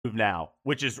move now,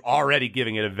 which is already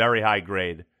giving it a very high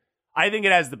grade, I think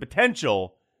it has the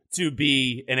potential to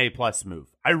be an A-plus move.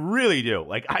 I really do.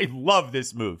 Like, I love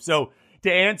this move. So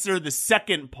to answer the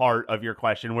second part of your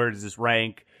question, where does this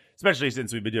rank, especially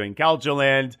since we've been doing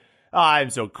Calcioland, I'm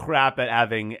so crap at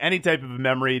having any type of a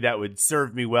memory that would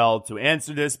serve me well to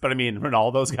answer this. But I mean,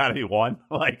 Ronaldo's got to be one.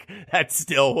 Like, that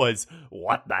still was,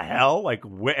 what the hell? Like,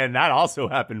 and that also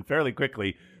happened fairly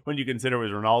quickly when you consider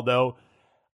it was Ronaldo.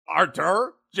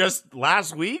 Artur, just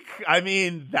last week. I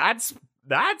mean, that's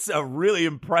a really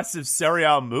impressive Serie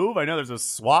A move. I know there's a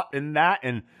swap in that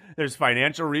and there's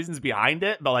financial reasons behind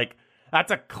it, but like,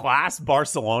 that's a class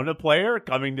Barcelona player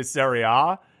coming to Serie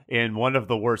A in one of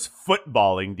the worst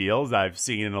footballing deals I've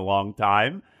seen in a long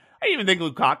time. I even think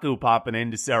Lukaku popping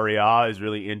into Serie A is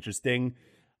really interesting.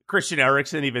 Christian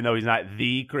Eriksen, even though he's not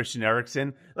the Christian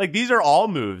Eriksen. Like, these are all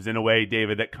moves in a way,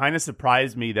 David, that kind of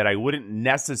surprised me that I wouldn't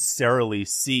necessarily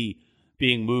see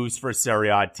being moves for a Serie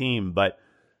A team. But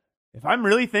if I'm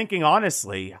really thinking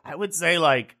honestly, I would say,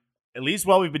 like, at least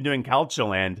while we've been doing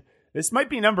Calcioland, this might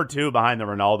be number 2 behind the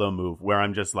Ronaldo move, where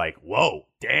I'm just like, whoa,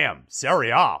 damn,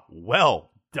 Serie A,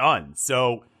 well done.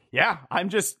 So, yeah, I'm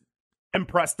just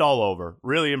impressed all over.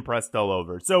 Really impressed all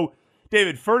over. So,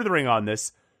 David, furthering on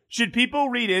this, should people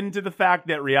read into the fact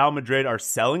that Real Madrid are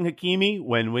selling Hakimi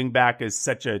when wingback is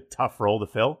such a tough role to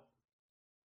fill?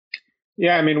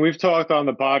 Yeah, I mean, we've talked on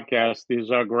the podcast. These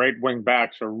great wing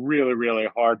backs are really, really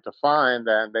hard to find,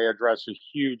 and they address a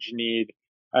huge need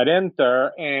at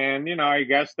Inter. And, I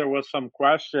guess there was some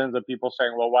questions of people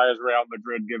saying, well, why is Real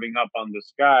Madrid giving up on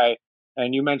this guy?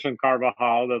 And you mentioned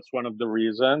Carvajal. That's one of the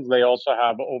reasons. They also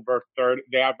have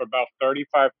they have about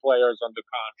 35 players under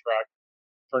contract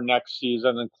for next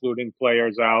season, including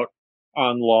players out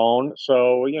on loan.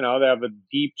 So, they have a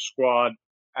deep squad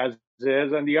as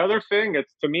is. And the other thing,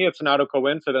 to me, it's not a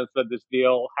coincidence that this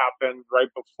deal happened right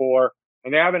before,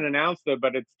 and they haven't announced it,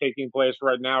 but it's taking place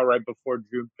right now, right before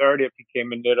June 30th. He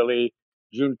came in Italy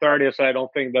June 30th. So I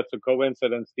don't think that's a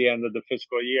coincidence, the end of the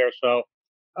fiscal year. So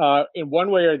in one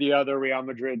way or the other, Real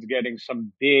Madrid's getting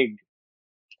some big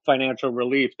financial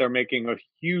relief. They're making a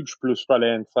huge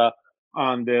plusvalenza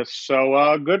on this.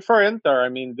 So good for Inter. I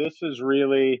mean, this is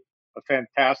really a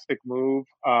fantastic move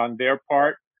on their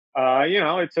part.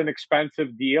 It's an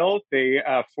expensive deal. They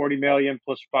 40 million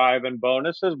plus 5 in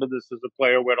bonuses, but this is a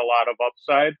player with a lot of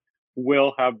upside.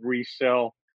 Will have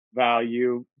resale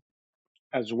value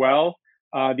as well.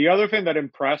 The other thing that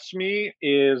impressed me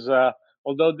is,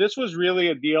 although this was really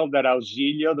a deal that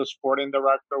Auxilio, the sporting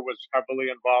director, was heavily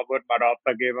involved with,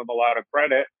 Marotta gave him a lot of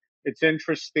credit. It's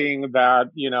interesting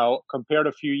that, compared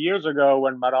a few years ago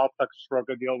when Marotta struck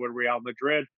a deal with Real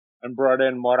Madrid and brought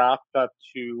in Morata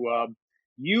to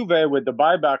Juve with the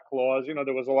buyback clause,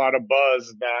 there was a lot of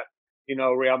buzz that,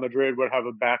 Real Madrid would have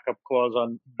a buyback clause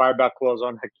on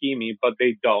Hakimi, but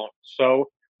they don't. So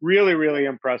really, really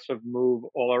impressive move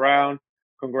all around.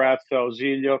 Congrats to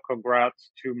Auxilio.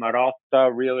 Congrats to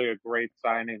Marotta. Really a great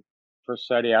signing for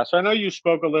Serie A. So I know you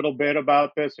spoke a little bit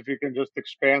about this. If you can just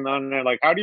expand on it, like, how do you